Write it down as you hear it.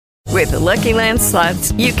With the Lucky Land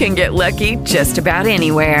Slots, you can get lucky just about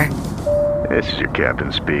anywhere. This is your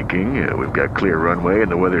captain speaking. We've got clear runway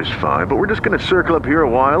and the weather's fine, but we're just going to circle up here a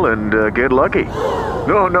while and get lucky.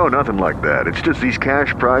 No, nothing like that. It's just these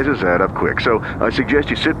cash prizes add up quick. So I suggest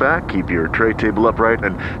you sit back, keep your tray table upright,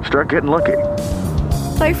 and start getting lucky.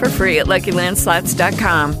 Play for free at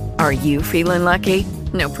LuckyLandSlots.com. Are you feeling lucky?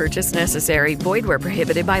 No purchase necessary. Void where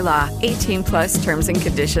prohibited by law. 18+ terms and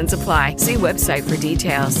conditions apply. See website for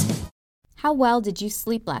details. How well did you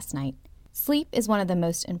sleep last night? Sleep is one of the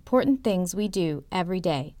most important things we do every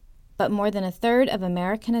day, but more than a third of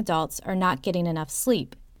American adults are not getting enough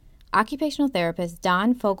sleep. Occupational therapist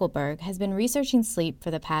Don Fogelberg has been researching sleep for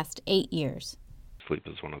the past 8 years. Sleep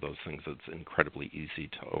is one of those things that's incredibly easy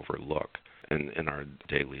to overlook in our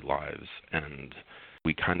daily lives, and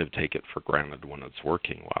we kind of take it for granted when it's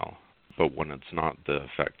working well. But when it's not, the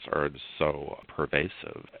effects are so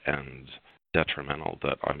pervasive and detrimental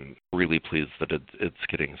that I'm really pleased that it's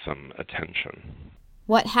getting some attention.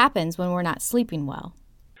 What happens when we're not sleeping well?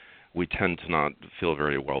 We tend to not feel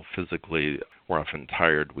very well physically. We're often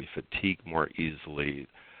tired. We fatigue more easily.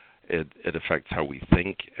 It affects how we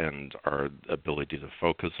think and our ability to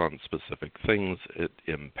focus on specific things. It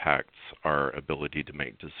impacts our ability to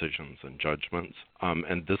make decisions and judgments.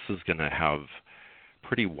 And this is going to have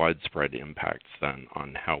pretty widespread impacts then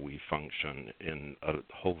on how we function in a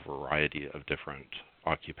whole variety of different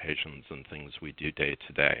occupations and things we do day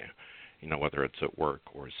to day, whether it's at work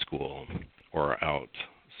or school or out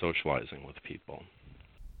socializing with people.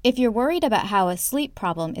 If you're worried about how a sleep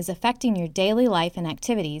problem is affecting your daily life and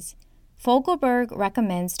activities, Fogelberg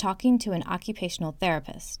recommends talking to an occupational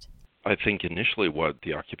therapist. I think initially what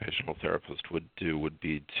the occupational therapist would do would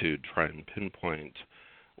be to try and pinpoint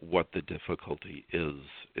what the difficulty is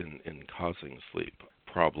in causing sleep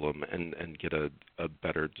problem and get a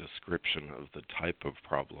better description of the type of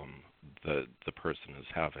problem that the person is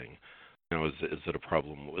having. Is it a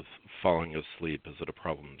problem with falling asleep? Is it a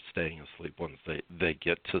problem staying asleep once they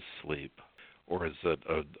get to sleep? Or is it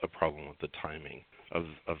a problem with the timing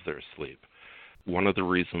of their sleep? One of the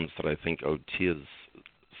reasons that I think OT is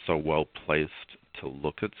so well placed to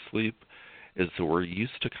look at sleep is that we're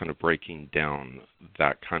used to kind of breaking down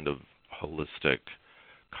that kind of holistic,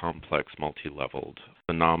 complex, multi-leveled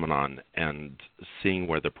phenomenon and seeing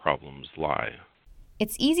where the problems lie.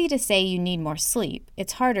 It's easy to say you need more sleep.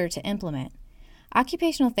 It's harder to implement.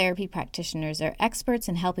 Occupational therapy practitioners are experts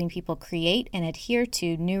in helping people create and adhere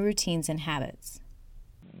to new routines and habits.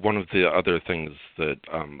 One of the other things that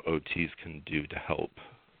OTs can do to help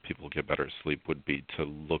people get better sleep would be to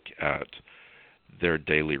look at their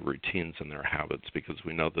daily routines and their habits, because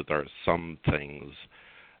we know that there are some things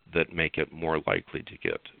that make it more likely to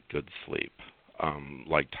get good sleep,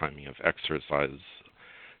 like timing of exercise,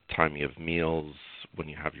 timing of meals, when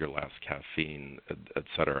you have your last caffeine,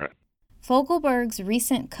 etc. Fogelberg's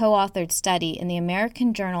recent co-authored study in the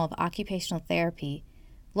American Journal of Occupational Therapy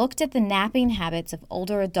looked at the napping habits of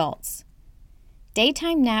older adults.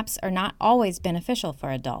 Daytime naps are not always beneficial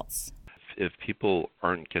for adults. If people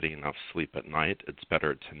aren't getting enough sleep at night, it's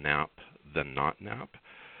better to nap than not nap.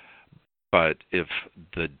 But if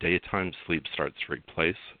the daytime sleep starts to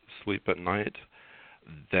replace sleep at night,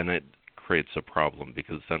 then it creates a problem,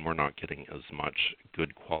 because then we're not getting as much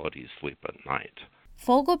good quality sleep at night.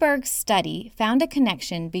 Fogelberg's study found a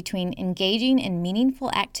connection between engaging in meaningful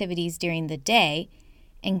activities during the day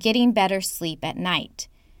and getting better sleep at night.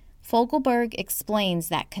 Fogelberg explains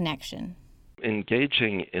that connection.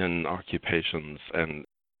 Engaging in occupations and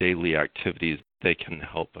daily activities, they can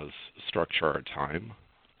help us structure our time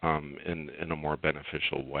in a more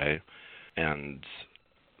beneficial way. And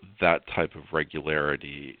that type of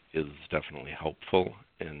regularity is definitely helpful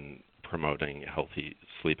in promoting healthy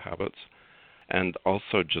sleep habits. And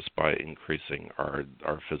also just by increasing our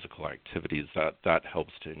physical activities, that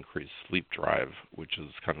helps to increase sleep drive, which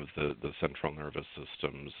is kind of the central nervous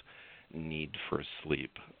system's need for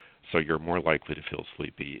sleep. So you're more likely to feel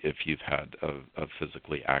sleepy if you've had a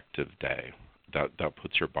physically active day. That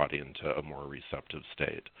puts your body into a more receptive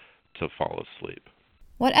state to fall asleep.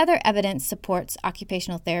 What other evidence supports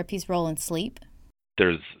occupational therapy's role in sleep?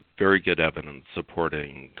 There's very good evidence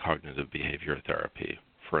supporting cognitive behavior therapy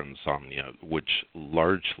for insomnia, which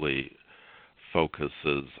largely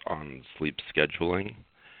focuses on sleep scheduling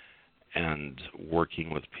and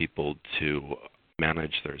working with people to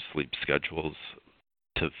manage their sleep schedules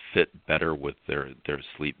to fit better with their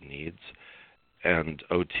sleep needs. And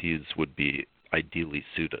OTs would be ideally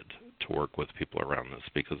suited to work with people around this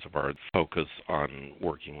because of our focus on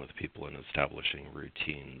working with people and establishing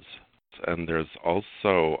routines. And there's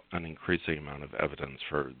also an increasing amount of evidence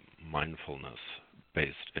for mindfulness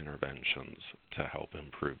based interventions to help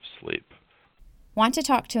improve sleep. Want to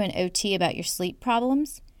talk to an OT about your sleep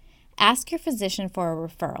problems? Ask your physician for a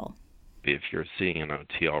referral. If you're seeing an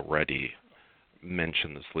OT already,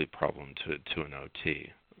 mention the sleep problem to an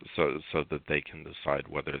OT so that they can decide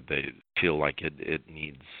whether they feel like it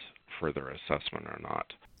needs further assessment or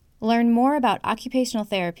not. Learn more about occupational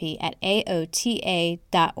therapy at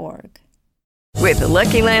aota.org. With the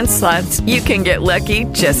Lucky Land Slots, you can get lucky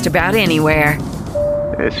just about anywhere.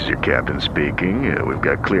 This is your captain speaking. We've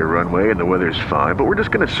got clear runway and the weather's fine, but we're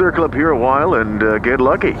just going to circle up here a while and get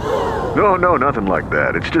lucky. No, nothing like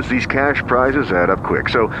that. It's just these cash prizes add up quick.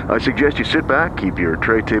 So I suggest you sit back, keep your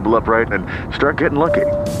tray table upright, and start getting lucky.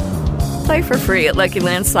 Play for free at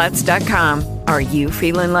LuckyLandSlots.com. Are you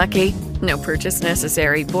feeling lucky? No purchase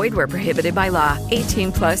necessary. Void where prohibited by law.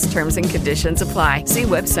 18+ terms and conditions apply. See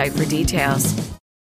website for details.